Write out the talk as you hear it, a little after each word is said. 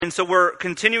And so we're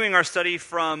continuing our study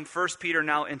from 1 Peter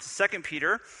now into 2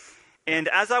 Peter. And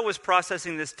as I was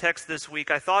processing this text this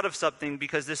week, I thought of something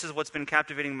because this is what's been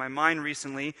captivating my mind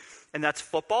recently, and that's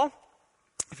football.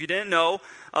 If you didn't know,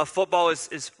 football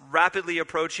is rapidly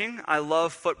approaching. I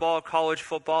love football, college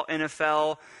football,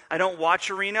 NFL. I don't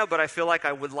watch Arena, but I feel like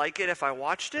I would like it if I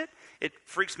watched it. It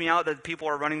freaks me out that people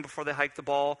are running before they hike the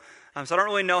ball. So I don't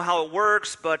really know how it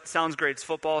works, but it sounds great. It's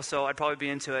football, so I'd probably be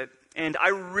into it. And I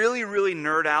really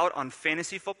nerd out on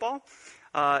fantasy football.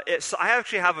 So I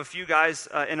actually have a few guys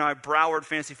in our Broward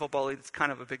Fantasy Football League. It's kind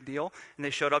of a big deal, and they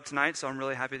showed up tonight, so I'm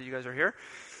really happy that you guys are here.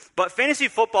 But fantasy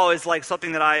football is like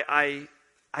something that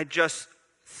I just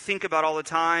think about all the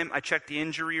time. I check the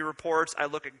injury reports. I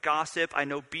look at gossip. I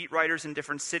know beat writers in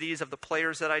different cities of the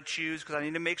players that I choose because I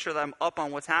need to make sure that I'm up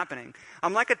on what's happening.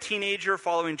 I'm like a teenager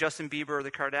following Justin Bieber or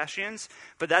the Kardashians,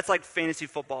 but that's like fantasy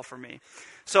football for me.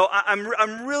 So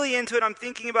I'm really into it. I'm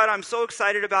thinking about it. I'm so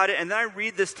excited about it. And then I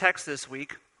read this text this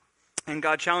week, and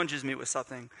God challenges me with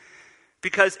something.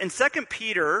 Because in 2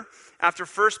 Peter, after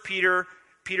 1 Peter,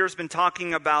 Peter's been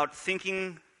talking about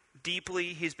thinking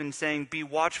deeply. He's been saying, be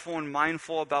watchful and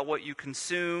mindful about what you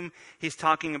consume. He's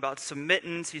talking about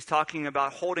submittance. He's talking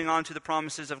about holding on to the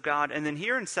promises of God. And then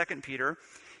here in 2 Peter,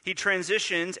 he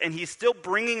transitions, and he's still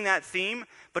bringing that theme,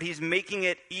 but he's making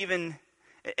it even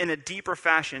in a deeper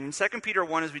fashion. In 2 Peter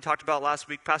 1, as we talked about last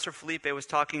week, Pastor Felipe was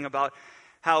talking about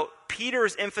how Peter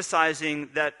is emphasizing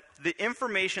that the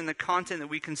information, the content that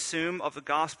we consume of the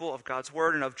gospel, of God's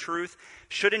word, and of truth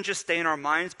shouldn't just stay in our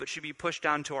minds, but should be pushed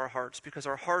down to our hearts, because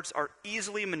our hearts are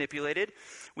easily manipulated.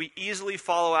 We easily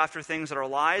follow after things that are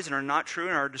lies and are not true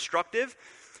and are destructive.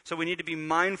 So we need to be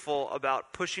mindful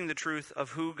about pushing the truth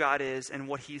of who God is and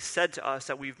what He said to us,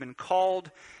 that we've been called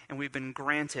and we've been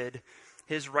granted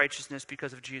His righteousness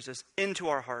because of Jesus into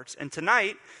our hearts. And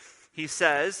tonight, he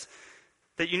says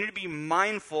that you need to be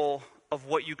mindful of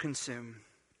what you consume,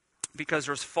 because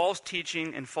there's false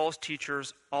teaching and false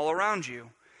teachers all around you.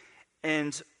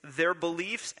 And their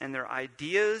beliefs and their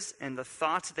ideas and the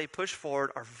thoughts that they push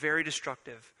forward are very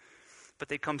destructive. But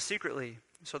they come secretly,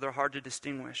 so they're hard to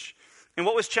distinguish. And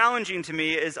what was challenging to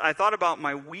me is I thought about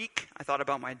my week, I thought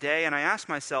about my day, and I asked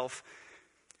myself,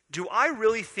 do I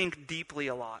really think deeply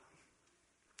a lot?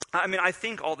 I mean, I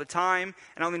think all the time,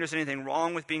 and I don't think there's anything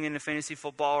wrong with being into fantasy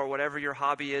football or whatever your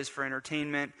hobby is for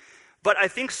entertainment. But I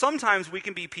think sometimes we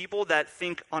can be people that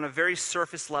think on a very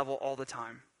surface level all the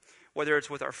time, whether it's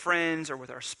with our friends or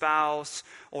with our spouse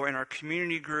or in our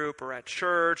community group or at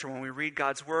church or when we read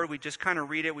God's word. We just kind of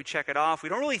read it, we check it off. We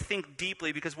don't really think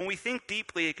deeply, because when we think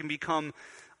deeply, it can become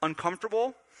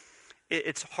uncomfortable.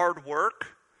 It's hard work.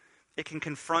 It can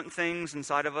confront things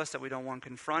inside of us that we don't want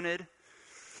confronted.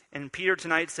 And Peter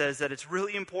tonight says that it's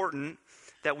really important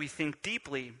that we think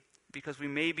deeply, because we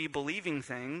may be believing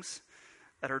things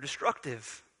that are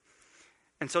destructive.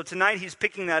 And so tonight he's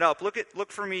picking that up.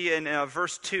 Look for me in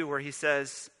verse 2 where he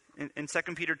says, in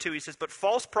 2 Peter 2, he says, but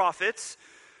false prophets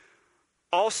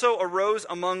also arose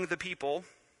among the people,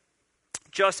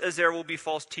 just as there will be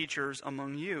false teachers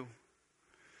among you,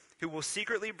 who will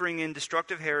secretly bring in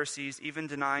destructive heresies, even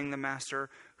denying the master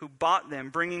who bought them,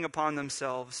 bringing upon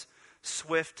themselves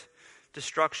swift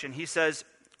destruction. He says,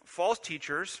 false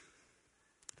teachers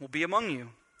will be among you.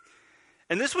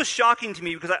 And this was shocking to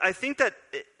me, because I think that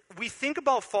we think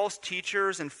about false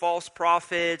teachers and false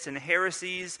prophets and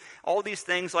heresies, all these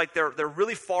things like they're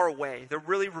really far away. They're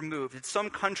really removed. It's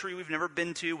some country we've never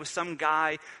been to with some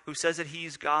guy who says that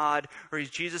he's God or he's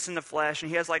Jesus in the flesh, and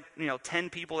he has 10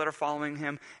 people that are following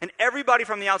him. And everybody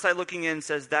from the outside looking in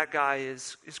says that guy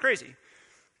is crazy.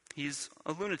 He's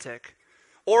a lunatic.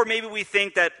 Or maybe we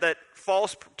think that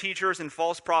false teachers and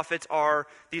false prophets are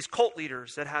these cult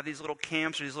leaders that have these little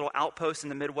camps or these little outposts in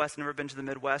the Midwest. I've never been to the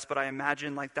Midwest, but I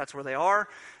imagine that's where they are.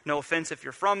 No offense if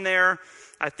you're from there.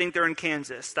 I think they're in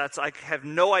Kansas. I have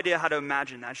no idea how to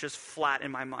imagine that. It's just flat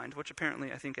in my mind, which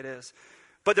apparently I think it is.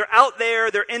 But they're out there,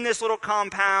 they're in this little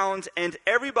compound, and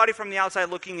everybody from the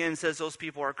outside looking in says those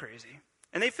people are crazy.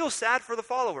 And they feel sad for the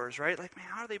followers, right? Like, man,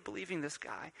 how are they believing this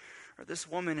guy or this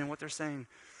woman and what they're saying?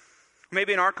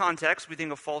 Maybe in our context, we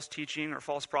think of false teaching or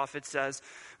false prophets as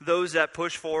those that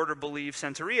push forward or believe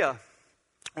Santeria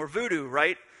or voodoo,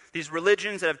 right? These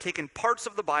religions that have taken parts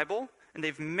of the Bible and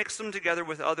they've mixed them together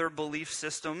with other belief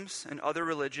systems and other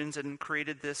religions and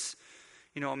created this,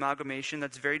 amalgamation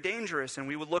that's very dangerous. And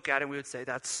we would look at it and we would say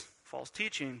that's false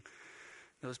teaching.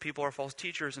 Those people are false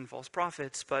teachers and false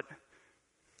prophets. But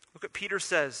look what Peter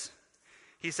says.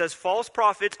 He says, false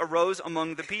prophets arose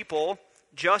among the people,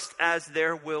 just as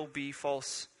there will be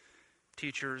false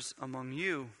teachers among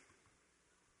you,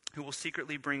 who will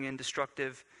secretly bring in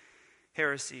destructive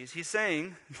heresies. He's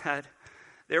saying that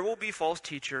there will be false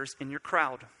teachers in your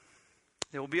crowd.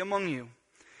 They will be among you.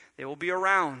 They will be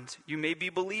around. You may be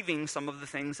believing some of the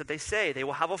things that they say. They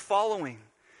will have a following.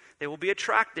 They will be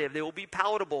attractive. They will be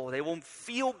palatable. They will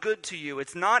feel good to you.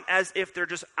 It's not as if they're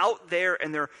just out there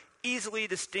and they're easily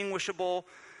distinguishable.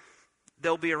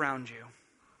 They'll be around you.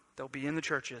 They'll be in the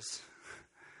churches.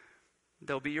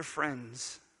 They'll be your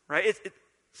friends, right?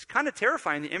 It's kind of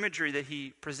terrifying, the imagery that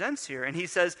he presents here. And he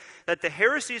says that the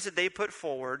heresies that they put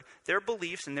forward, their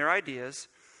beliefs and their ideas,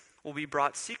 will be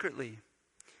brought secretly,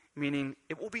 meaning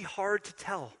it will be hard to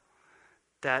tell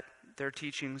that their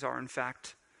teachings are in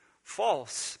fact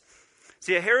false.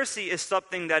 See, a heresy is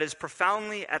something that is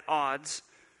profoundly at odds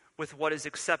with what is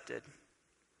accepted.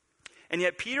 And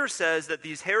yet Peter says that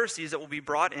these heresies that will be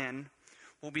brought in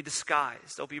will be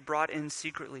disguised. They'll be brought in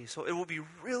secretly. So it will be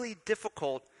really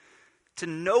difficult to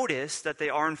notice that they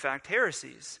are in fact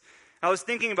heresies. I was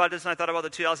thinking about this and I thought about the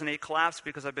 2008 collapse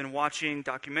because I've been watching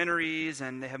documentaries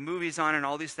and they have movies on and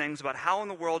all these things about how in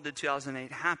the world did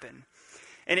 2008 happen.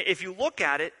 And if you look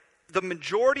at it, the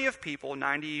majority of people,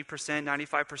 90%,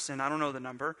 95%, I don't know the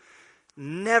number,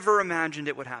 never imagined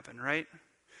it would happen, right?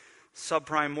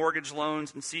 Subprime mortgage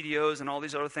loans and CDOs and all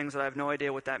these other things that I have no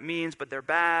idea what that means, but they're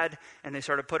bad, and they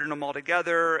started putting them all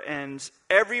together, and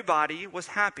everybody was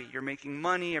happy. You're making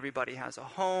money, everybody has a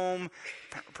home,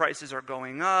 prices are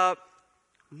going up.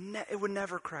 It would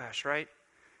never crash, right?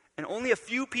 And only a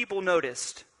few people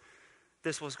noticed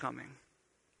this was coming.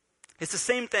 It's the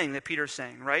same thing that Peter's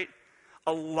saying, right?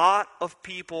 A lot of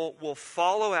people will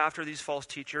follow after these false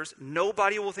teachers.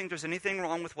 Nobody will think there's anything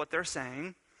wrong with what they're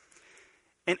saying.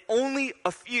 And only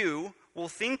a few will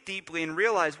think deeply and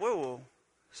realize, whoa,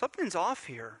 something's off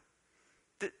here.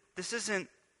 This isn't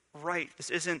right.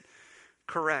 This isn't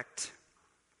correct.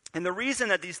 And the reason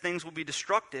that these things will be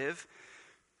destructive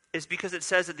is because it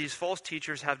says that these false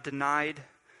teachers have denied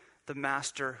the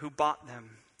master who bought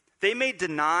them. They may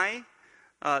deny,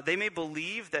 they may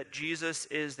believe that Jesus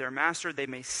is their master. They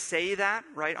may say that,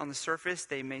 right, on the surface.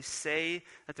 They may say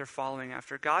that they're following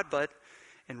after God, but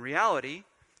in reality,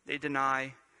 they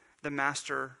deny the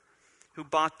master who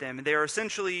bought them. And they are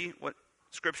essentially what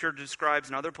Scripture describes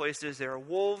in other places. They are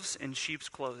wolves in sheep's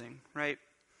clothing, right?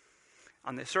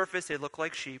 On the surface, they look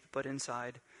like sheep, but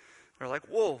inside, they're like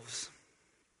wolves.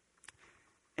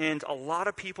 And a lot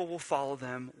of people will follow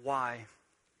them. Why?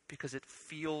 Because it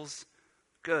feels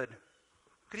good.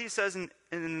 Look what he says in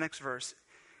the next verse.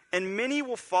 And many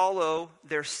will follow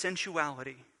their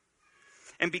sensuality.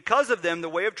 And because of them, the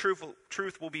way of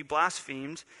truth will be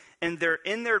blasphemed, and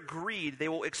in their greed, they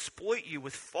will exploit you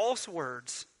with false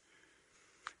words.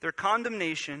 Their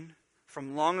condemnation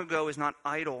from long ago is not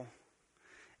idle,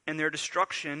 and their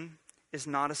destruction is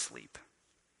not asleep.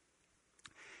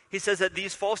 He says that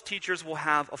these false teachers will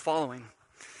have a following,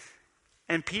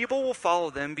 and people will follow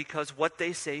them because what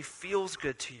they say feels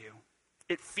good to you.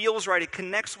 It feels right. It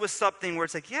connects with something where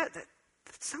it's like, yeah, that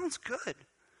sounds good.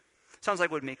 Sounds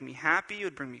like it would make me happy, it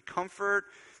would bring me comfort,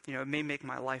 it may make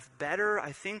my life better.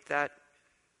 I think that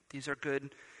these are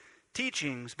good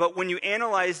teachings. But when you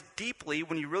analyze deeply,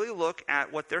 when you really look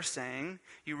at what they're saying,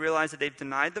 you realize that they've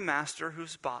denied the master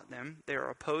who's bought them. They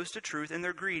are opposed to truth and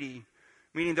they're greedy,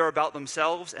 meaning they're about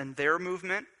themselves and their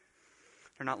movement.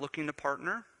 They're not looking to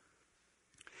partner.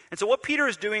 And so what Peter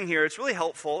is doing here, it's really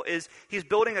helpful, is he's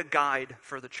building a guide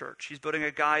for the church. He's building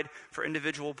a guide for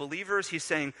individual believers. He's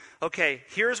saying, okay,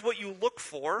 here's what you look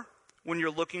for when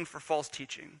you're looking for false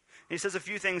teaching. And he says a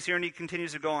few things here, and he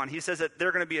continues to go on. He says that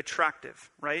they're going to be attractive,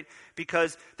 right?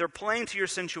 Because they're playing to your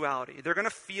sensuality. They're going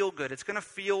to feel good. It's going to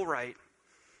feel right.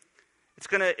 It's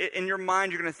going to, in your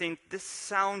mind, you're going to think, this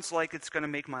sounds like it's going to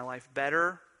make my life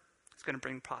better. It's going to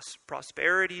bring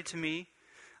prosperity to me.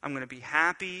 I'm going to be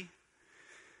happy.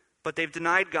 But they've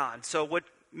denied God. So what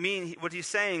he's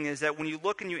saying is that when you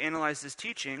look and you analyze this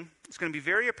teaching, it's going to be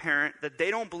very apparent that they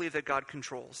don't believe that God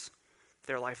controls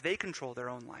their life. They control their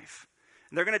own life.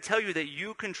 And they're going to tell you that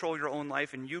you control your own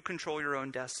life and you control your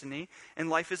own destiny, and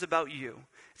life is about you.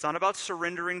 It's not about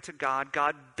surrendering to God.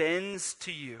 God bends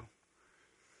to you.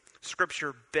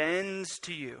 Scripture bends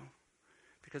to you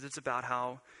because it's about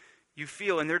how you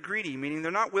feel. And they're greedy, meaning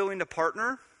they're not willing to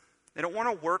partner. They don't want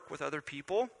to work with other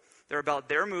people. They're about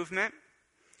their movement,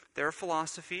 their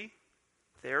philosophy,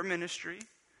 their ministry,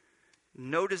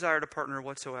 no desire to partner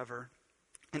whatsoever.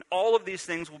 And all of these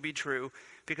things will be true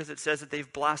because it says that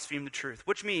they've blasphemed the truth,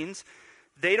 which means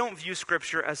they don't view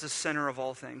Scripture as the center of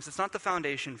all things. It's not the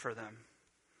foundation for them.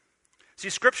 See,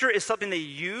 Scripture is something they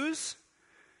use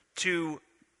to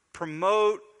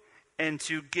promote and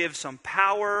to give some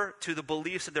power to the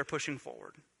beliefs that they're pushing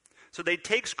forward. So they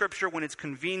take Scripture when it's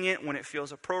convenient, when it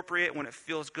feels appropriate, when it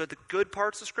feels good. The good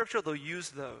parts of Scripture, they'll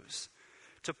use those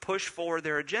to push forward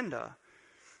their agenda.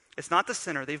 It's not the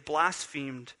sinner. They've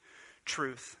blasphemed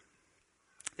truth.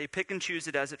 They pick and choose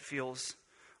it as it feels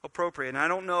appropriate. And I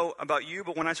don't know about you,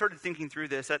 but when I started thinking through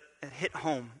this, it hit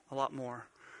home a lot more.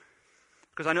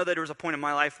 Because I know that there was a point in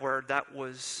my life where that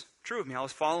was true of me. I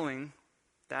was following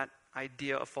that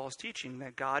idea of false teaching,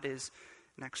 that God is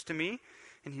next to me,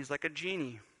 and he's like a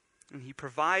genie, and he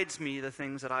provides me the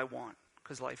things that I want,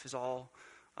 because life is all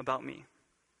about me.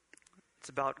 It's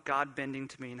about God bending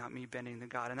to me, not me bending to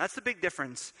God. And that's the big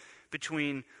difference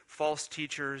between false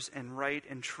teachers and right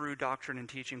and true doctrine and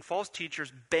teaching. False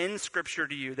teachers bend Scripture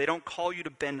to you. They don't call you to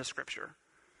bend to Scripture.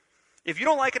 If you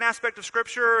don't like an aspect of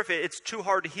Scripture, if it's too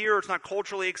hard to hear, or it's not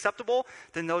culturally acceptable,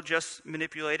 then they'll just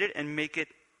manipulate it and make it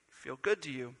feel good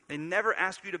to you. They never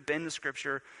ask you to bend to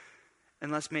Scripture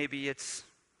unless maybe it's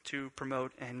to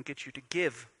promote and get you to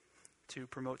give, to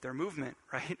promote their movement,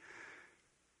 right?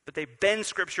 But they bend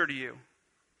Scripture to you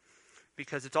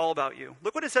because it's all about you.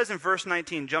 Look what it says in verse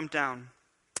 19. Jump down.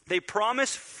 They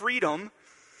promise freedom,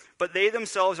 but they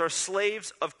themselves are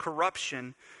slaves of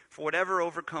corruption. For whatever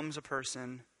overcomes a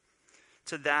person,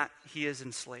 to that he is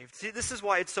enslaved. See, this is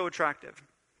why it's so attractive.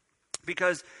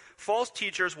 Because false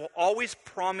teachers will always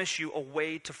promise you a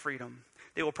way to freedom.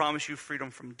 They will promise you freedom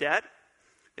from debt.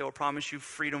 They will promise you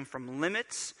freedom from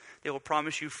limits. They will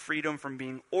promise you freedom from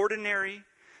being ordinary.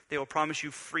 They will promise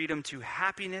you freedom to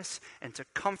happiness and to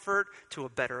comfort, to a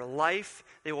better life.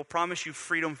 They will promise you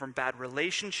freedom from bad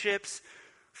relationships,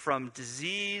 from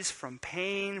disease, from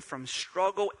pain, from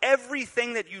struggle.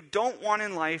 Everything that you don't want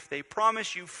in life, they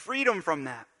promise you freedom from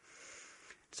that.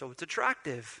 So it's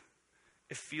attractive.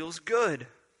 It feels good.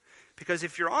 Because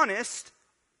if you're honest,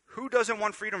 who doesn't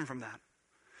want freedom from that?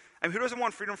 I mean, who doesn't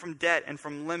want freedom from debt and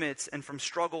from limits and from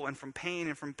struggle and from pain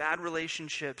and from bad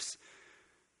relationships?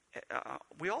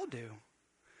 We all do.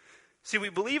 See, we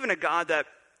believe in a God that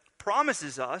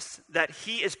promises us that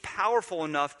he is powerful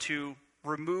enough to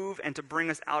remove and to bring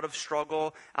us out of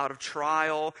struggle, out of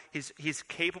trial. He's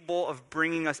capable of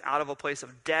bringing us out of a place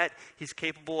of debt. He's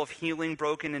capable of healing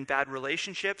broken and bad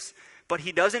relationships. But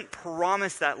he doesn't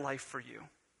promise that life for you.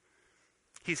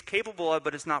 He's capable of,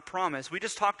 but it's not promised. We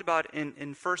just talked about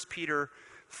in 1 Peter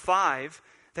 5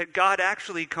 that God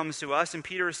actually comes to us, and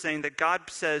Peter is saying that God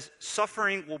says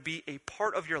suffering will be a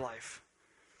part of your life.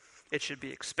 It should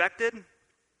be expected.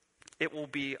 It will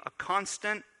be a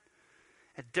constant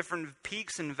at different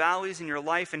peaks and valleys in your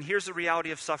life. And here's the reality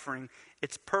of suffering.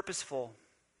 It's purposeful.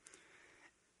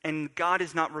 And God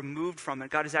is not removed from it.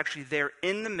 God is actually there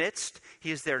in the midst.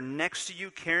 He is there next to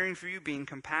you, caring for you, being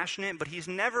compassionate. But he's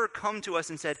never come to us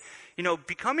and said,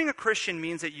 becoming a Christian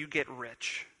means that you get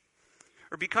rich.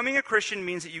 Or becoming a Christian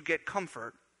means that you get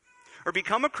comfort. Or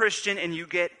become a Christian and you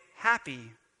get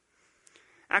happy.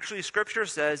 Actually, Scripture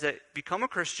says that become a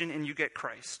Christian and you get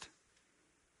Christ.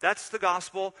 That's the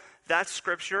gospel. That's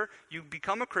Scripture. You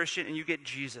become a Christian and you get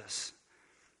Jesus.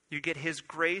 You get his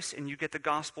grace and you get the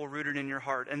gospel rooted in your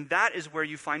heart. And that is where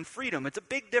you find freedom. It's a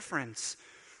big difference.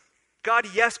 God,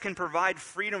 yes, can provide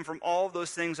freedom from all of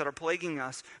those things that are plaguing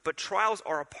us, but trials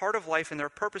are a part of life and they're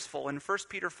purposeful. In 1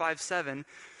 Peter 5:7,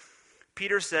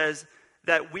 Peter says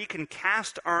that we can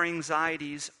cast our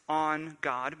anxieties on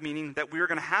God, meaning that we're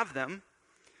going to have them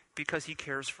because he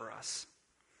cares for us.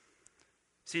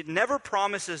 See, it never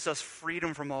promises us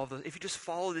freedom from all of those. If you just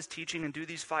follow this teaching and do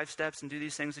these 5 steps and do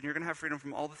these things, then you're going to have freedom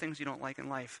from all the things you don't like in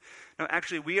life. No,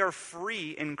 actually, we are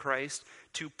free in Christ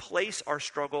to place our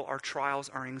struggle, our trials,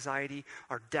 our anxiety,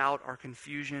 our doubt, our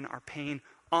confusion, our pain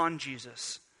on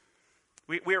Jesus.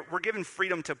 We're given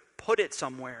freedom to put it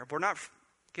somewhere. We're not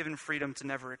given freedom to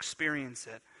never experience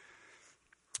it.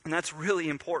 And that's really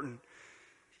important.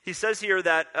 He says here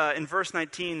that in verse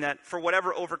 19 that for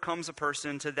whatever overcomes a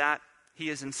person, to that he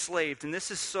is enslaved. And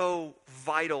this is so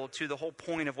vital to the whole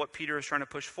point of what Peter is trying to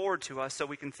push forward to us so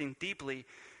we can think deeply.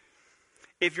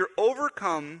 If you're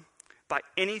overcome by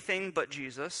anything but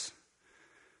Jesus,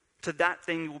 to that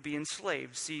thing you will be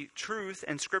enslaved. See, truth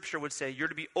and Scripture would say you're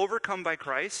to be overcome by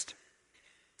Christ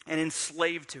and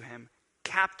enslaved to him,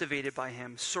 captivated by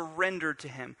him, surrendered to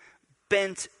him,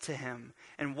 bent to him,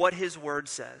 and what his word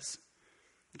says.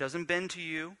 It doesn't bend to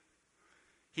you.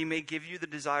 He may give you the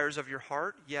desires of your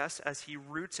heart, yes, as he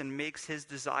roots and makes his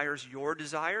desires your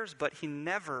desires, but he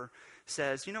never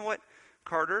says, you know what,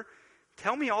 Carter,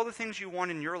 tell me all the things you want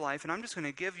in your life, and I'm just going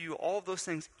to give you all of those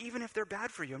things, even if they're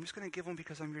bad for you. I'm just going to give them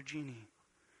because I'm your genie.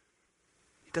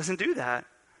 He doesn't do that.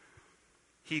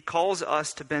 He calls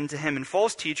us to bend to him, and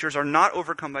false teachers are not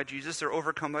overcome by Jesus, they're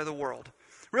overcome by the world.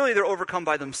 Really, they're overcome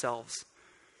by themselves.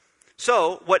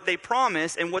 So what they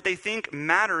promise and what they think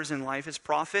matters in life is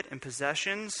profit and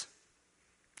possessions,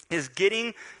 is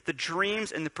getting the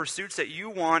dreams and the pursuits that you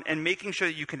want and making sure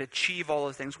that you can achieve all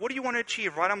those things. What do you want to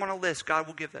achieve? Write them on a list. God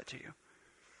will give that to you.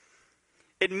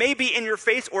 It may be in your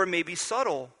face or it may be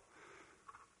subtle,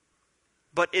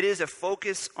 but it is a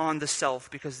focus on the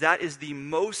self because that is the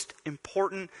most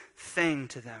important thing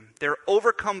to them. They're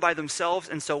overcome by themselves,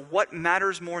 and so what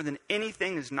matters more than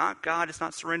anything is not God. It's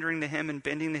not surrendering to Him and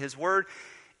bending to His word.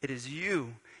 It is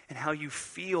you and how you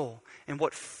feel and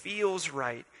what feels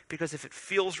right, because if it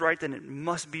feels right, then it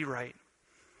must be right.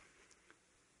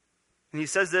 And he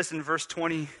says this in verse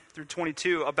 20 through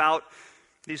 22 about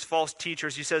these false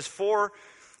teachers. He says, "For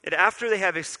it after they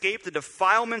have escaped the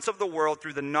defilements of the world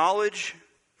through the knowledge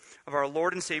of our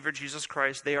Lord and Savior Jesus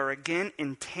Christ, they are again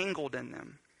entangled in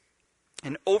them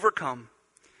and overcome.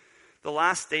 The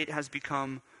last state has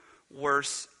become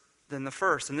worse than the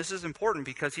first." And this is important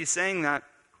because he's saying that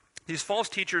these false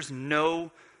teachers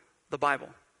know the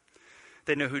Bible.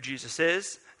 They know who Jesus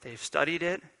is. They've studied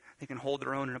it. They can hold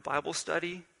their own in a Bible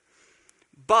study.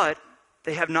 But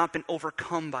they have not been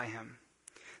overcome by Him.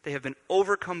 They have been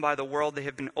overcome by the world. They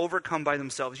have been overcome by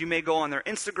themselves. You may go on their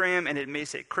Instagram and it may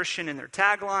say Christian in their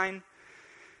tagline.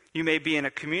 You may be in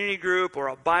a community group or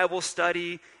a Bible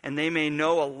study and they may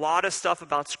know a lot of stuff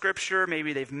about Scripture.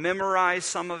 Maybe they've memorized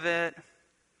some of it.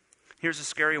 Here's a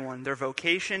scary one. Their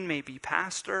vocation may be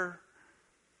pastor,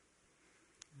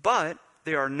 but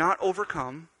they are not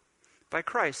overcome by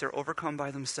Christ. They're overcome by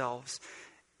themselves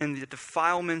and the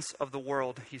defilements of the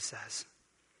world, he says.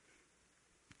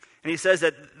 And he says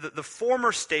that the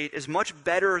former state is much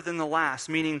better than the last,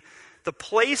 meaning the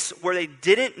place where they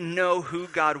didn't know who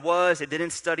God was, they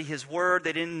didn't study His word,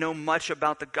 they didn't know much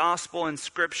about the gospel and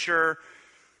Scripture,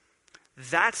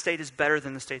 that state is better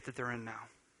than the state that they're in now,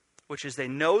 which is they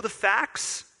know the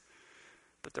facts,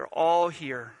 but they're all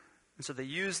here. And so they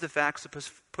use the facts to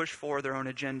push forward their own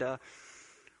agenda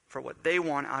for what they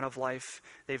want out of life.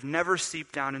 They've never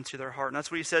seeped down into their heart. And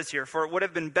that's what he says here. "For it would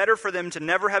have been better for them to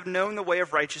never have known the way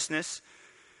of righteousness,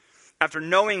 after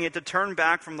knowing it, to turn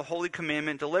back from the holy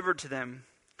commandment delivered to them.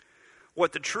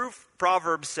 What the true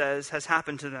proverb says has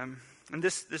happened to them." And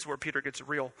this is where Peter gets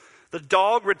real. "The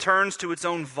dog returns to its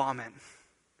own vomit,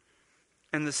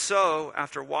 and the sow,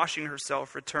 after washing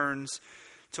herself, returns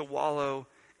to wallow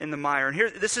in the mire." And here,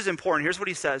 this is important. Here's what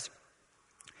he says.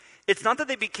 It's not that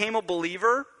they became a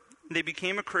believer, they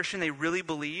became a Christian, they really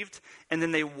believed, and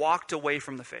then they walked away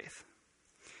from the faith.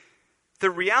 The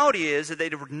reality is that they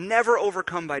were never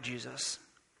overcome by Jesus.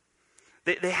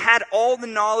 They had all the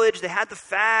knowledge, they had the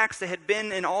facts, they had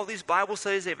been in all these Bible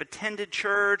studies, they've attended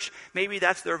church, maybe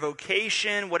that's their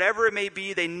vocation, whatever it may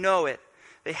be, they know it.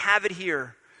 They have it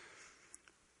here.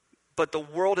 But the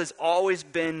world has always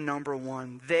been number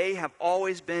one. They have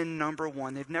always been number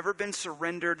one. They've never been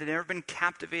surrendered. They've never been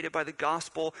captivated by the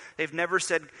gospel. They've never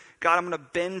said, "God, I'm going to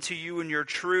bend to you in your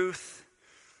truth."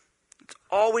 It's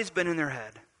always been in their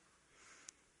head.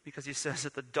 Because he says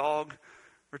that the dog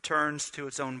returns to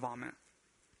its own vomit.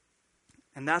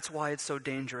 And that's why it's so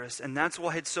dangerous. And that's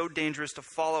why it's so dangerous to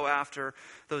follow after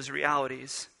those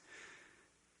realities.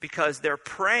 Because they're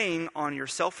preying on your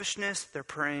selfishness, they're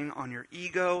preying on your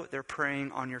ego, they're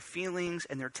preying on your feelings,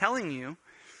 and they're telling you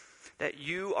that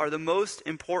you are the most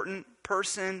important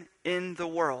person in the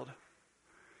world.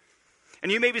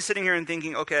 And you may be sitting here and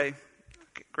thinking, okay,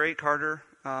 great, Carter,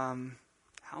 how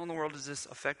in the world does this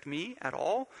affect me at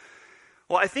all?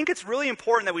 Well, I think it's really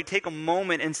important that we take a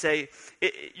moment and say,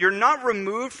 you're not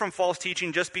removed from false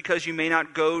teaching just because you may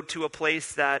not go to a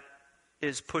place that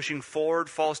is pushing forward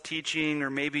false teaching, or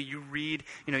maybe you read,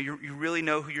 you really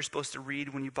know who you're supposed to read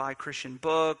when you buy Christian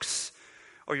books,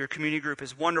 or your community group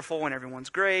is wonderful and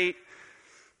everyone's great.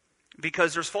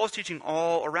 Because there's false teaching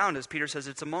all around us. Peter says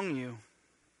it's among you.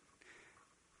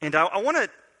 And I want to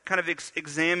kind of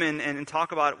examine and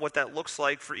talk about what that looks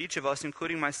like for each of us,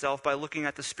 including myself, by looking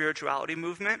at the spirituality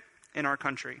movement in our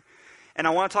country. And I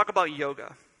want to talk about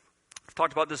yoga. I've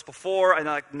talked about this before. I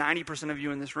know like 90% of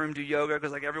you in this room do yoga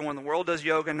because like everyone in the world does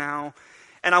yoga now.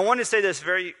 And I want to say this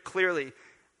very clearly.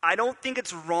 I don't think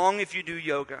it's wrong if you do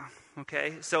yoga,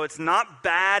 okay? So it's not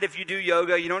bad if you do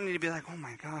yoga. You don't need to be like, oh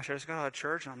my gosh, I just got out of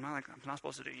church and I'm not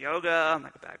supposed to do yoga. I'm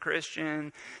like a bad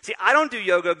Christian. See, I don't do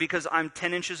yoga because I'm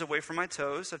 10 inches away from my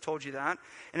toes. I've told you that.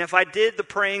 And if I did the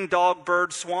praying dog,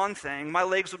 bird, swan thing, my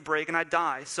legs would break and I'd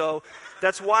die. So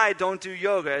that's why I don't do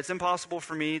yoga. It's impossible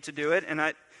for me to do it. And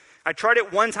I tried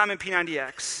it one time in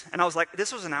P90X, and I was like,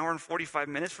 this was an hour and 45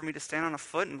 minutes for me to stand on a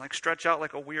foot and like stretch out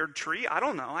like a weird tree. I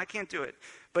don't know. I can't do it.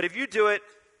 But if you do it,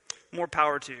 more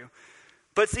power to you.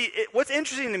 But see, what's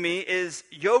interesting to me is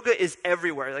yoga is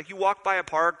everywhere. Like you walk by a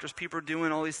park, there's people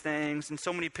doing all these things, and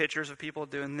so many pictures of people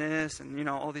doing this and,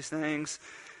 all these things.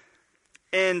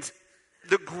 And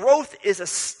the growth is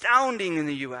astounding in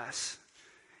the U.S.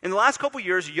 In the last couple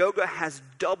years, yoga has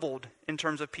doubled in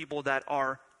terms of people that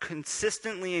are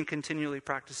consistently and continually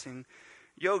practicing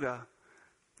yoga.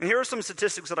 And here are some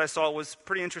statistics that I saw. It was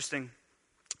pretty interesting.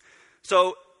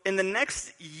 So in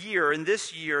this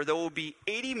year, there will be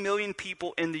 80 million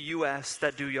people in the U.S.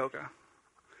 that do yoga.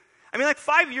 I mean, like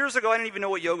 5 years ago, I didn't even know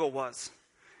what yoga was.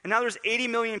 And now there's 80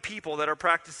 million people that are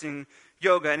practicing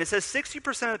yoga. And it says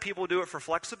 60% of the people do it for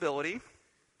flexibility,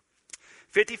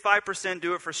 55%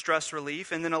 do it for stress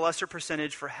relief, and then a lesser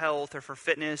percentage for health or for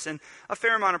fitness, and a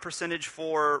fair amount of percentage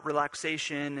for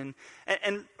relaxation,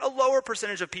 and a lower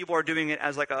percentage of people are doing it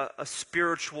as like a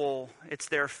spiritual, it's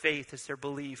their faith, it's their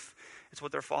belief, it's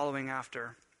what they're following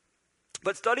after.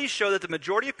 But studies show that the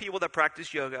majority of people that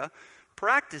practice yoga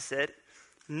practice it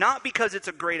not because it's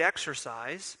a great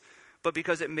exercise, but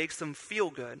because it makes them feel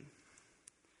good.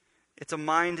 It's a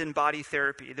mind and body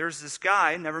therapy. There's this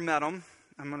guy, never met him,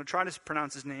 I'm going to try to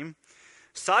pronounce his name,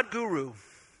 Sadhguru.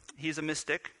 He's a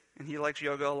mystic, and he likes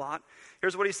yoga a lot.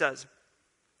 Here's what he says.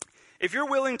 If you're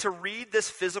willing to read this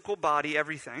physical body,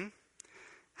 everything,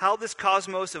 how this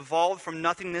cosmos evolved from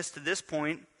nothingness to this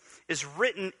point is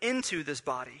written into this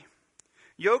body.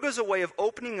 Yoga is a way of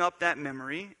opening up that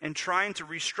memory and trying to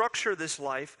restructure this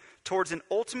life towards an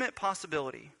ultimate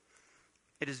possibility.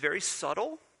 It is very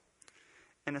subtle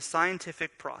and a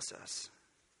scientific process.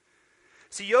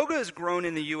 See, yoga has grown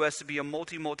in the U.S. to be a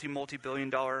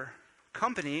multi-billion-dollar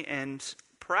company and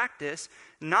practice,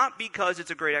 not because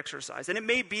it's a great exercise. And it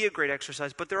may be a great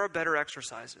exercise, but there are better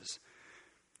exercises.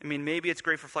 I mean, maybe it's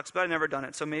great for flexibility. I've never done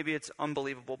it, so maybe it's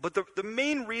unbelievable. But the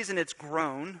main reason it's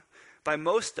grown by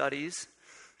most studies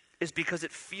is because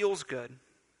it feels good.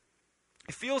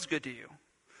 It feels good to you.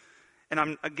 And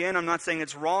I'm not saying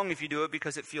it's wrong if you do it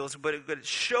because it feels, but it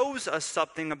shows us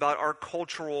something about our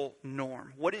cultural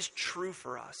norm. What is true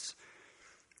for us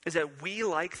is that we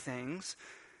like things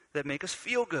that make us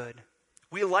feel good.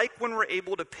 We like when we're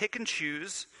able to pick and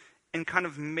choose and kind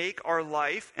of make our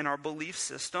life and our belief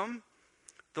system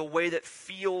the way that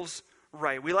feels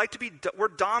right. We're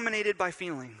dominated by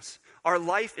feelings. Our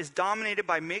life is dominated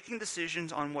by making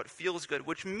decisions on what feels good,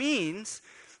 which means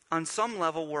on some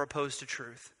level we're opposed to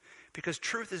truth. Because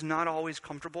truth is not always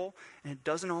comfortable, and it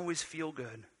doesn't always feel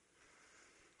good.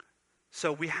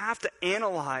 So we have to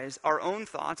analyze our own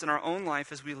thoughts and our own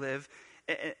life as we live.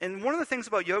 And one of the things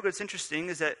about yoga that's interesting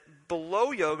is that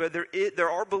below yoga, there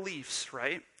are beliefs,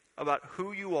 right? About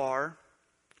who you are,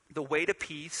 the way to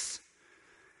peace,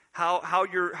 how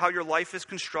your life is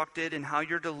constructed, and how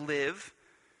you're to live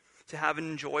to have an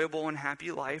enjoyable and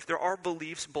happy life. There are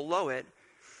beliefs below it.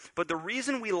 But the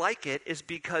reason we like it is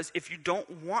because if you don't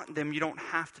want them, you don't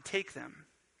have to take them.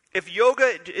 If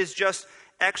yoga is just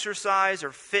exercise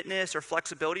or fitness or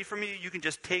flexibility from you can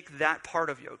just take that part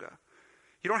of yoga.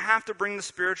 You don't have to bring the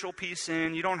spiritual piece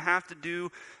in. You don't have to do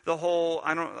the whole,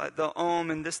 the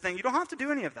Om and this thing. You don't have to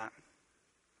do any of that.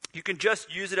 You can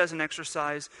just use it as an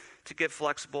exercise to get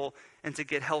flexible and to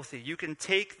get healthy. You can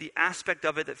take the aspect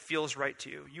of it that feels right to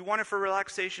you. You want it for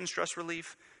relaxation, stress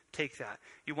relief, take that.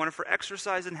 You want it for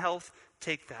exercise and health,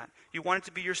 take that. You want it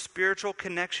to be your spiritual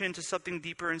connection to something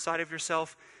deeper inside of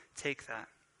yourself, take that.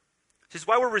 This is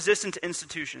why we're resistant to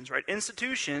institutions, right?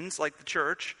 Institutions like the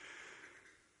church,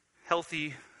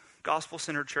 healthy,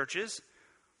 gospel-centered churches,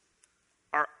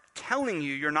 are telling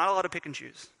you you're not allowed to pick and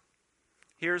choose.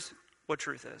 Here's what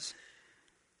truth is.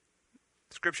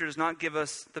 Scripture does not give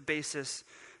us the basis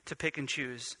to pick and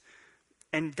choose.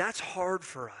 And that's hard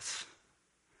for us,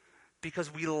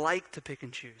 because we like to pick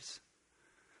and choose.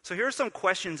 So here are some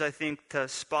questions, I think, to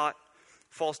spot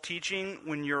false teaching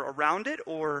when you're around it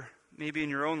or maybe in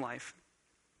your own life.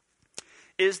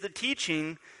 Is the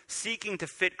teaching seeking to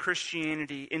fit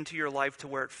Christianity into your life to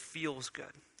where it feels good?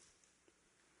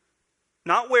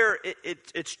 Not where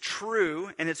it's true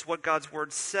and it's what God's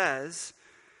word says,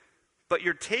 but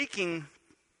you're taking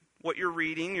what you're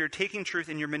reading, you're taking truth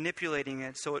and you're manipulating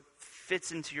it so it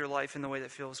fits into your life in the way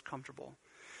that feels comfortable.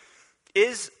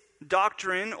 Is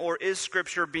doctrine or is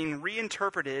Scripture being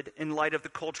reinterpreted in light of the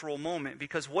cultural moment?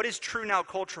 Because what is true now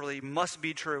culturally must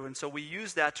be true, and so we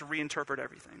use that to reinterpret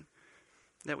everything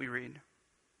that we read.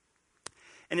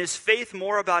 And is faith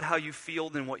more about how you feel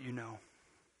than what you know?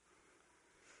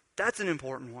 That's an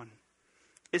important one.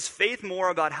 Is faith more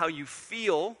about how you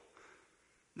feel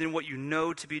than what you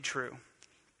know to be true?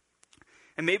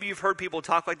 And maybe you've heard people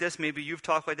talk like this. Maybe you've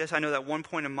talked like this. I know that at one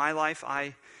point in my life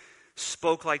I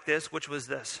spoke like this, which was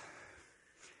this.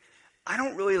 I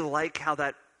don't really like how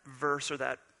that verse or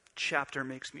that chapter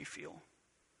makes me feel.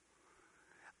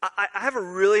 I have a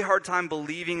really hard time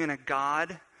believing in a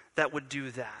God that would do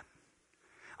that.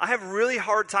 I have a really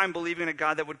hard time believing in a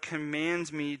God that would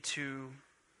command me to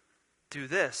do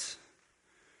this.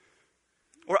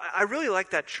 Or I really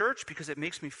like that church because it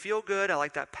makes me feel good. I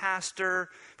like that pastor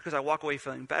because I walk away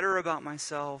feeling better about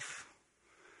myself.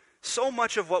 So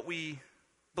much of what we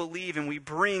believe and we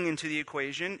bring into the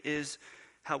equation is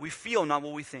how we feel, not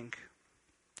what we think.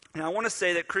 Now, I want to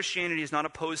say that Christianity is not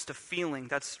opposed to feeling.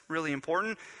 That's really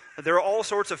important. There are all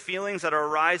sorts of feelings that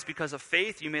arise because of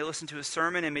faith. You may listen to a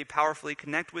sermon and may powerfully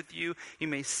connect with you. You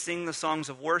may sing the songs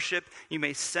of worship. You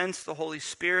may sense the Holy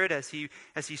Spirit as He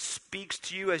speaks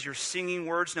to you as you're singing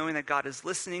words, knowing that God is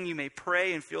listening. You may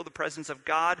pray and feel the presence of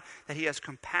God, that He has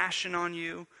compassion on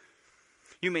you.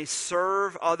 You may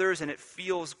serve others and it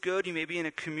feels good. You may be in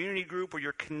a community group where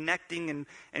you're connecting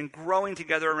and growing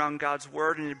together around God's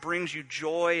word, and it brings you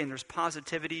joy and there's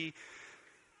positivity.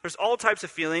 There's all types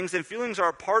of feelings, and feelings are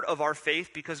a part of our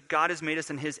faith because God has made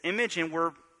us in His image and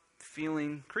we're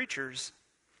feeling creatures.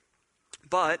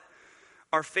 But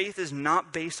our faith is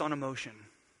not based on emotion.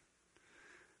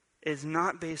 It is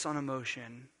not based on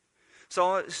emotion. So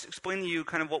I'll explain to you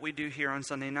kind of what we do here on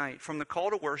Sunday night. From the call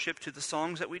to worship, to the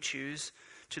songs that we choose,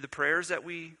 to the prayers that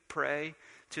we pray,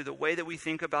 to the way that we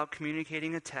think about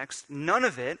communicating a text, none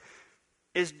of it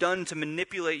is done to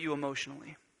manipulate you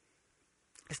emotionally.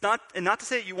 It's not to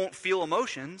say that you won't feel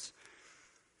emotions,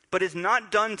 but it's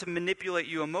not done to manipulate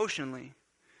you emotionally.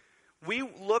 We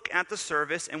look at the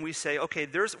service and we say, okay,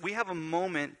 we have a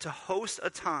moment to host a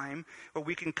time where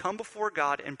we can come before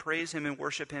God and praise Him and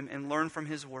worship Him and learn from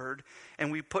His word.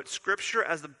 And we put Scripture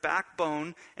as the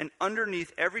backbone and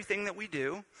underneath everything that we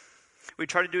do. We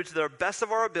try to do it to the best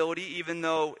of our ability, even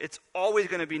though it's always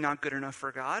going to be not good enough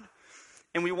for God.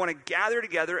 And we want to gather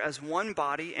together as one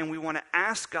body, and we want to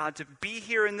ask God to be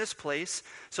here in this place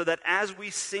so that as we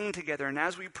sing together and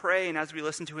as we pray and as we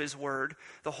listen to His word,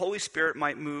 the Holy Spirit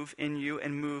might move in you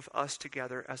and move us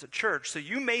together as a church. So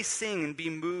you may sing and be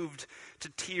moved to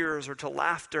tears or to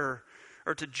laughter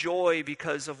or to joy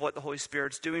because of what the Holy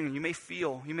Spirit's doing. And you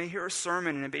may hear a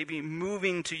sermon and it may be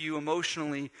moving to you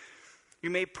emotionally. You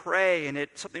may pray and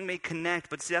something may connect,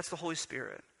 but see, that's the Holy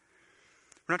Spirit.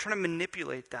 We're not trying to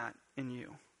manipulate that in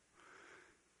you.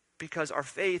 Because our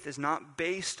faith is not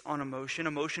based on emotion.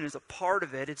 Emotion is a part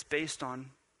of it. It's based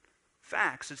on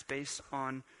facts. It's based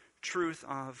on truth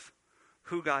of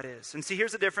who God is. And see,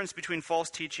 here's the difference between false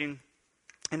teaching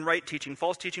and right teaching.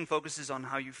 False teaching focuses on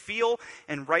how you feel,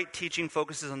 and right teaching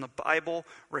focuses on the Bible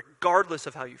regardless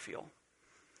of how you feel.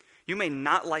 You may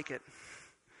not like it.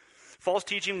 False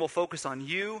teaching will focus on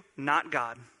you, not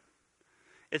God.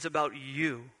 It's about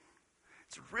you.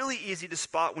 It's really easy to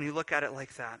spot when you look at it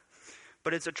like that.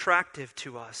 But it's attractive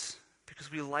to us because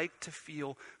we like to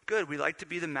feel good. We like to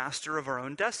be the master of our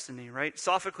own destiny, right?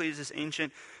 Sophocles, this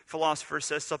ancient philosopher,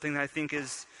 says something that I think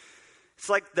is,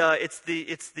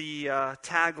 it's the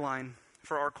tagline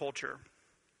for our culture.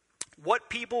 What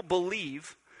people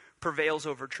believe prevails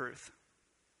over truth.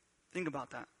 Think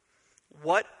about that.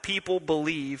 What people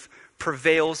believe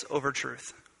prevails over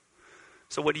truth.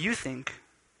 So what you think,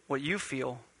 what you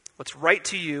feel, what's right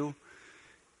to you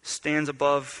stands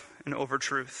above and over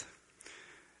truth.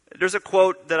 There's a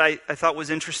quote that I thought was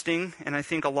interesting, and I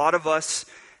think a lot of us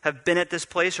have been at this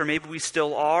place, or maybe we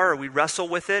still are, or we wrestle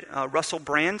with it. Russell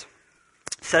Brand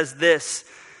says this.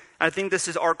 I think this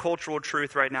is our cultural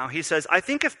truth right now. He says, I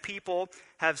think if people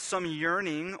have some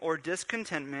yearning or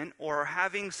discontentment or are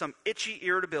having some itchy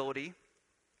irritability,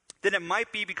 then it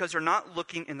might be because they're not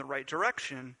looking in the right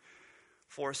direction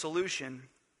for a solution.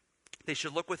 They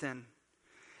should look within.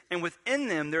 And within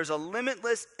them, there's a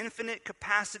limitless, infinite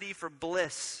capacity for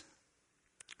bliss,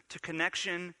 to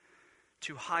connection,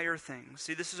 to higher things.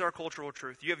 See, this is our cultural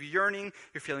truth. You have yearning,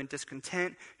 you're feeling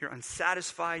discontent, you're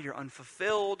unsatisfied, you're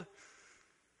unfulfilled.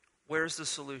 Where's the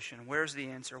solution? Where's the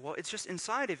answer? Well, it's just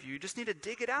inside of you. You just need to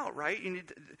dig it out, right? You need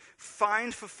to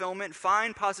find fulfillment,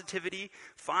 find positivity,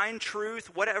 find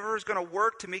truth, whatever is going to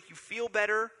work to make you feel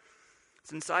better.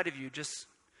 It's inside of you. Just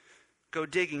go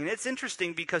digging. And it's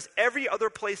interesting because every other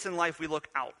place in life we look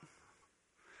out.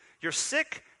 You're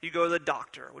sick, you go to the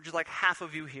doctor, which is like half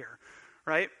of you here,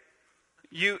 right?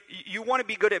 You want to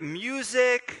be good at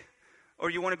music, or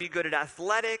you want to be good at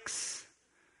athletics.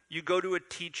 You go to a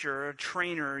teacher, a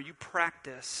trainer, you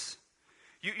practice.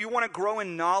 You want to grow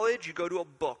in knowledge, you go to a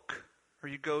book, or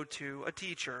you go to a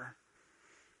teacher.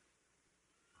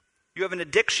 You have an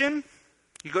addiction,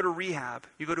 you go to rehab,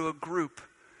 you go to a group.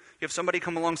 You have somebody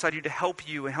come alongside you to help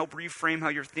you and help reframe how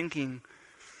you're thinking.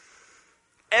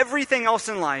 Everything else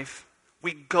in life,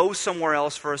 We go somewhere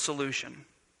else for a solution.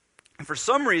 And for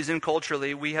some reason,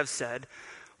 culturally, we have said,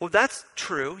 well, that's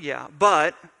true, yeah,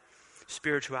 but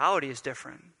spirituality is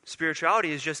different.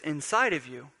 Spirituality is just inside of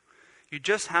you. You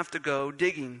just have to go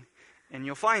digging, and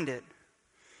you'll find it.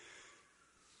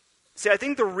 See, I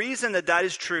think the reason that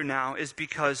is true now is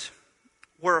because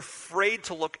we're afraid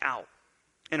to look out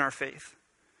in our faith.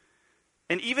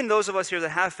 And even those of us here that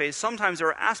have faith, sometimes there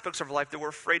are aspects of life that we're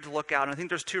afraid to look out. And I think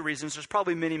there's two reasons. There's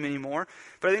probably many, many more.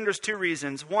 But I think there's two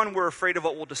reasons. One, we're afraid of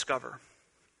what we'll discover.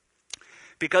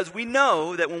 Because we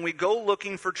know that when we go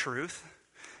looking for truth,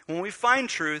 when we find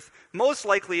truth, most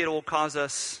likely it will cause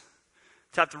us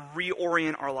to have to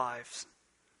reorient our lives,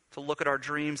 to look at our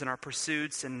dreams and our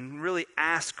pursuits and really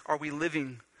ask, are we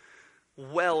living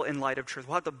well in light of truth?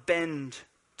 We'll have to bend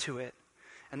to it.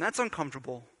 And that's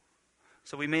uncomfortable.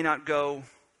 So we may not go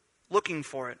looking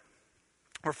for it.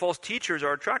 Or false teachers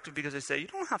are attractive because they say, you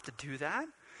don't have to do that.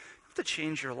 You have to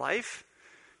change your life.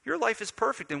 Your life is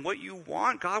perfect, and what you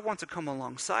want, God wants to come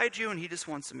alongside you, and he just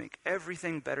wants to make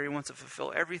everything better. He wants to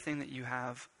fulfill everything that you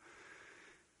have.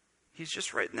 He's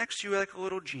just right next to you like a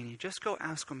little genie. Just go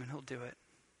ask him, and he'll do it.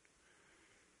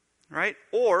 Right?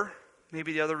 Or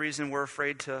maybe the other reason we're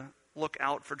afraid to look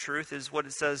out for truth is what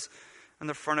it says on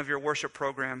the front of your worship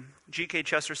program. G.K.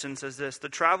 Chesterton says this: the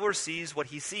traveler sees what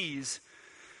he sees.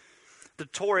 The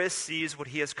tourist sees what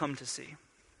he has come to see.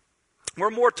 We're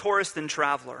more tourist than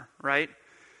traveler, right?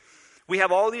 We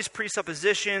have all these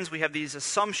presuppositions, we have these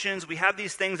assumptions, we have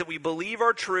these things that we believe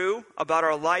are true about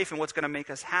our life and what's going to make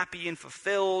us happy and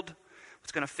fulfilled,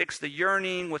 what's going to fix the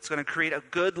yearning, what's going to create a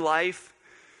good life.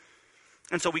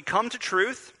 And so we come to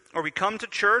truth, or we come to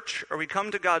church, or we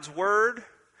come to God's word,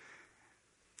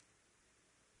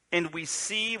 and we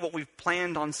see what we've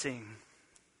planned on seeing.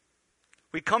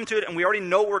 We come to it and we already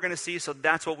know what we're going to see, so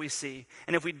that's what we see.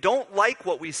 And if we don't like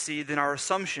what we see, then our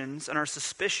assumptions and our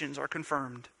suspicions are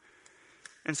confirmed.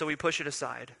 And so we push it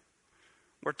aside.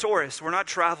 We're tourists. We're not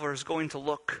travelers going to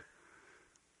look.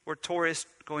 We're tourists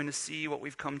going to see what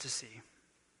we've come to see.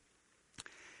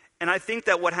 And I think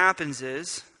that what happens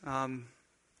is,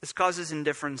 this causes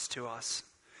indifference to us.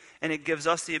 And it gives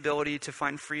us the ability to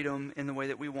find freedom in the way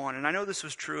that we want. And I know this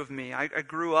was true of me. I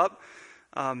grew up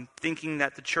thinking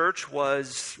that the church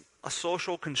was a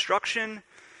social construction,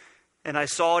 and I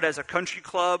saw it as a country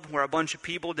club where a bunch of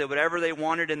people did whatever they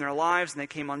wanted in their lives, and they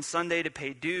came on Sunday to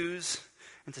pay dues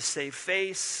and to save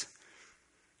face,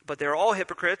 but they're all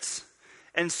hypocrites.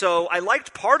 And so I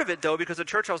liked part of it, though, because the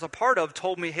church I was a part of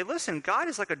told me, hey, listen, God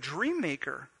is like a dream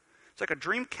maker. It's like a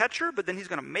dream catcher, but then he's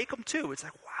going to make them too. It's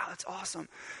like, wow, that's awesome.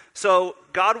 So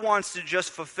God wants to just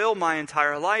fulfill my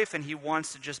entire life, and he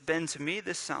wants to just bend to me.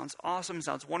 This sounds awesome,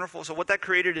 sounds wonderful. So what that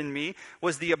created in me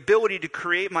was the ability to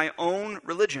create my own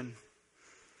religion.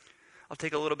 I'll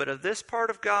take a little bit of this part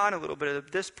of God, a little bit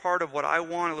of this part of what I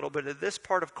want, a little bit of this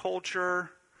part of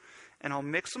culture, and I'll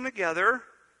mix them together,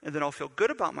 and then I'll feel good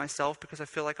about myself because I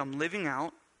feel like I'm living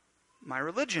out my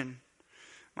religion,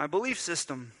 my belief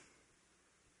system.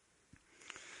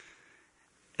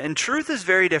 And truth is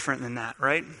very different than that,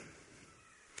 right?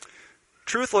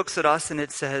 Truth looks at us and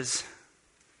it says,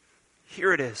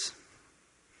 here it is.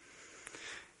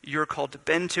 You're called to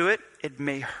bend to it. It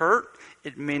may hurt.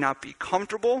 It may not be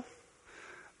comfortable.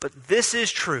 But this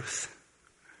is truth.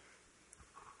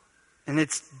 And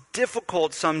it's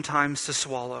difficult sometimes to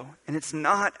swallow. And it's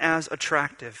not as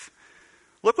attractive.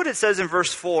 Look what it says in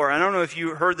verse 4. I don't know if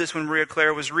you heard this when Maria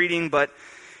Claire was reading, but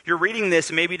you're reading this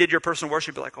and maybe you did your personal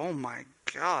worship, you're like, oh my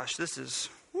gosh, this is,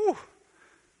 whew.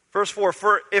 Verse 4,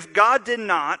 for if God did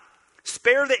not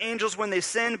spare the angels when they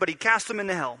sinned, but he cast them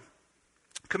into hell,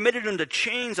 committed them to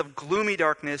chains of gloomy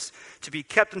darkness to be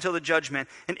kept until the judgment.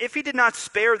 And if he did not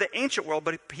spare the ancient world,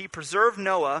 but he preserved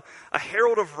Noah, a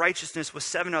herald of righteousness with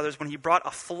 7 others, when he brought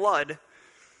a flood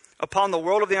upon the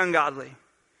world of the ungodly,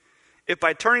 if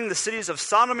by turning the cities of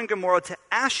Sodom and Gomorrah to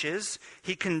ashes,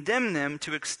 he condemned them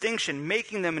to extinction,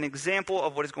 making them an example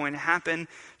of what is going to happen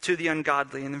to the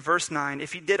ungodly. And in verse 9,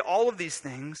 if he did all of these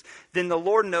things, then the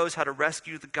Lord knows how to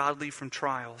rescue the godly from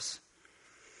trials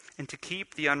and to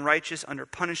keep the unrighteous under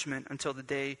punishment until the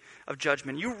day of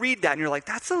judgment. You read that and you're like,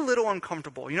 that's a little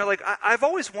uncomfortable. You know, like I've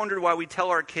always wondered why we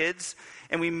tell our kids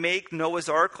and we make Noah's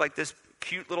Ark like this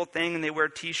cute little thing and they wear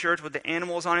t-shirts with the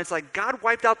animals on it. It's like God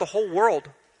wiped out the whole world.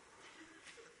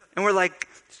 And we're like,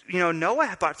 you know,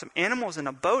 Noah bought some animals in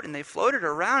a boat and they floated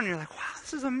around. And you're like, wow,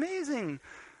 this is amazing.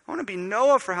 I want to be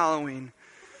Noah for Halloween.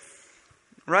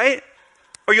 Right?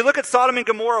 Or you look at Sodom and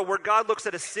Gomorrah where God looks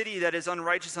at a city that is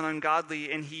unrighteous and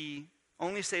ungodly and he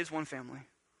only saves one family.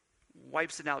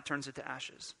 Wipes it out, turns it to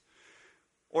ashes.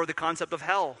 Or the concept of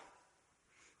hell.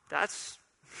 That's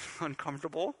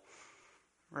uncomfortable.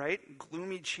 right?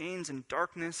 Gloomy chains and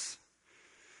darkness.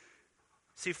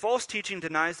 See, false teaching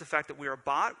denies the fact that we are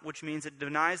bought, which means it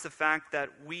denies the fact that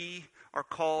we are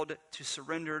called to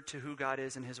surrender to who God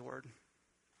is in his word.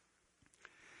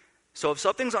 So if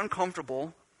something's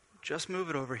uncomfortable, just move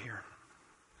it over here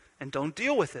and don't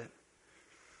deal with it,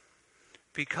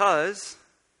 because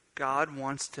God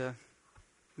wants to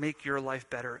make your life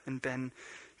better and bend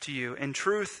to you. And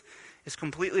truth is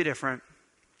completely different.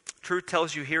 Truth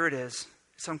tells you, here it is.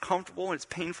 It's uncomfortable and it's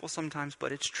painful sometimes,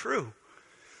 but it's true.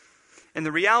 And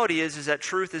the reality is that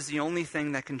truth is the only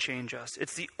thing that can change us.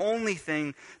 It's the only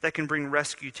thing that can bring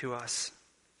rescue to us.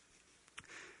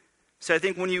 So I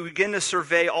think when you begin to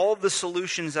survey all of the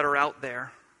solutions that are out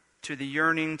there to the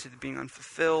yearning, to the being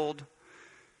unfulfilled.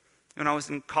 When I was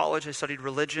in college, I studied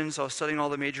religion, so I was studying all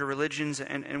the major religions,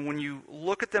 and when you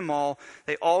look at them all,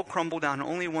 they all crumble down, and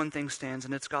only one thing stands,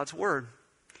 and it's God's word.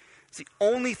 It's the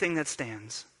only thing that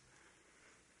stands.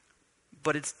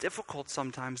 But it's difficult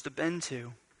sometimes to bend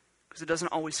to, because it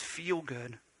doesn't always feel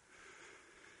good.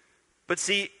 But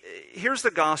see, here's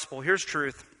the gospel, here's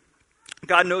truth.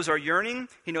 God knows our yearning,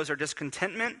 he knows our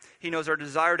discontentment, he knows our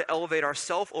desire to elevate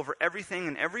ourselves over everything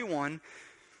and everyone,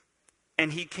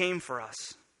 and he came for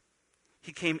us.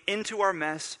 He came into our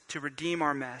mess to redeem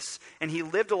our mess. And he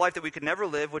lived a life that we could never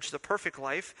live, which is a perfect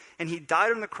life. And he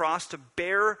died on the cross to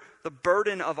bear the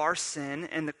burden of our sin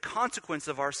and the consequence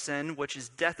of our sin, which is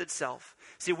death itself.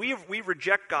 See, we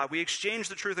reject God. We exchange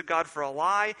the truth of God for a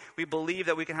lie. We believe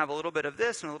that we can have a little bit of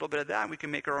this and a little bit of that. And we can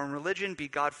make our own religion, be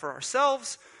God for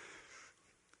ourselves.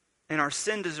 And our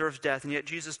sin deserves death. And yet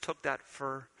Jesus took that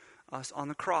for us on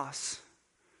the cross.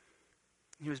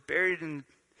 He was buried in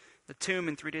the tomb,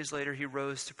 and 3 days later he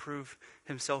rose to prove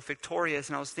himself victorious.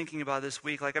 And I was thinking about this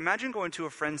week, like, imagine going to a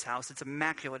friend's house. It's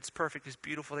immaculate, it's perfect, it's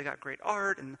beautiful, they got great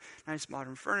art and nice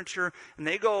modern furniture, and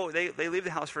they leave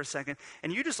the house for a second,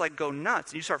 and you just like go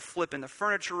nuts, and you start flipping the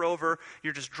furniture over,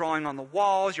 you're just drawing on the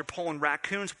walls, you're pulling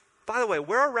raccoons. By the way,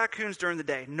 where are raccoons during the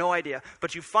day? No idea.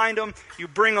 But you find them, you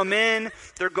bring them in,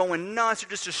 they're going nuts,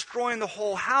 they're just destroying the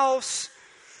whole house.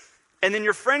 And then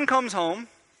your friend comes home,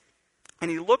 and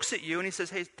he looks at you and he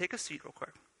says, hey, take a seat real quick.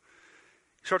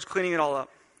 He starts cleaning it all up.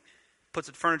 Puts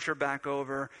the furniture back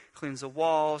over, cleans the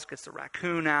walls, gets the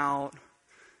raccoon out.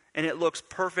 And it looks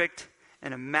perfect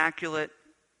and immaculate,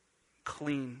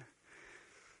 clean.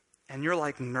 And you're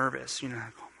like nervous, like, oh my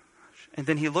gosh. And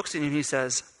then he looks at you and he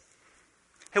says,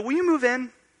 hey, will you move in?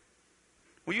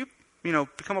 Will you,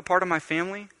 become a part of my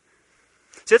family?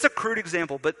 See, that's a crude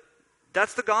example, but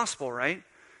that's the gospel, right?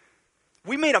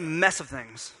 We made a mess of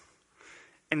things.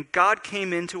 And God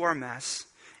came into our mess,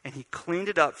 and he cleaned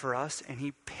it up for us, and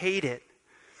he paid it.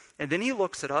 And then he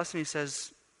looks at us, and he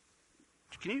says,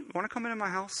 you want to come into my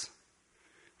house?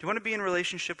 Do you want to be in a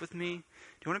relationship with me? Do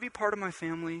you want to be part of my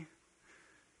family?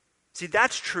 See,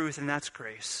 that's truth, and that's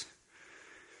grace.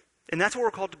 And that's what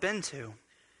we're called to bend to.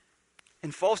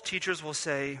 And false teachers will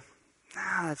say,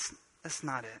 that's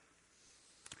not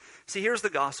it. See, here's the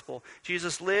gospel.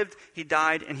 Jesus lived, he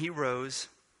died, and he rose,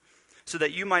 so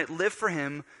that you might live for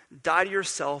him, die to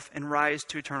yourself, and rise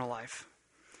to eternal life.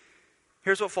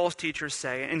 Here's what false teachers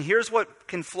say, and here's what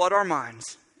can flood our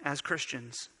minds as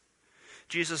Christians.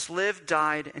 Jesus lived,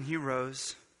 died, and he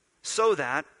rose, so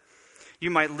that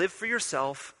you might live for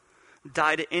yourself,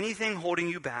 die to anything holding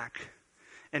you back,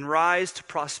 and rise to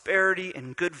prosperity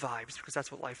and good vibes, because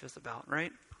that's what life is about,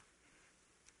 right?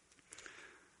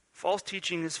 False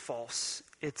teaching is false.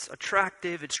 It's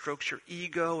attractive, it strokes your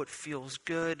ego, it feels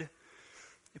good.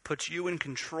 It puts you in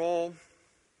control,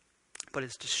 but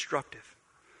it's destructive.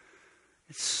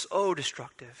 It's so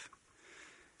destructive.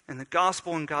 And the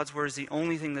gospel and God's word is the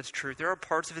only thing that's true. There are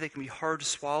parts of it that can be hard to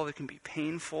swallow, it can be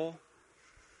painful,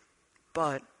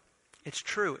 but it's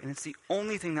true, and it's the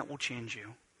only thing that will change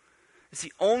you. It's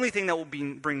the only thing that will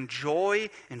bring joy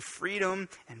and freedom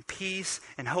and peace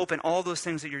and hope and all those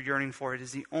things that you're yearning for. It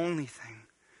is the only thing.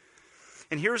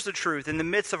 And here's the truth. In the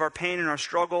midst of our pain and our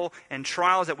struggle and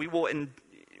trials that we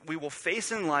will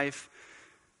face in life,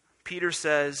 Peter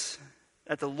says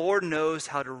that the Lord knows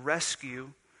how to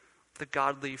rescue the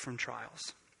godly from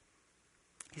trials.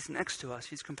 He's next to us.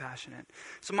 He's compassionate.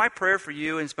 So my prayer for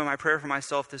you, and it's been my prayer for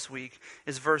myself this week,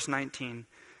 is verse 19.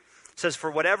 It says,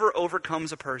 for whatever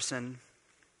overcomes a person,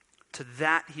 to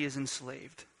that he is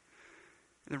enslaved.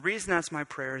 And the reason that's my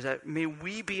prayer is that may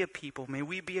we be a people, may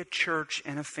we be a church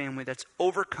and a family that's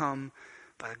overcome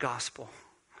by the gospel.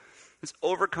 It's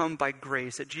overcome by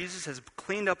grace, that Jesus has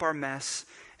cleaned up our mess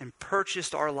and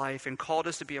purchased our life and called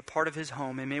us to be a part of his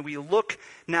home. And may we look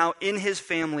now in his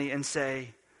family and say,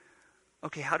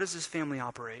 okay, how does this family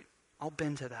operate? I'll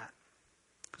bend to that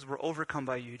because we're overcome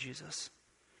by you, Jesus.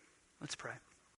 Let's pray.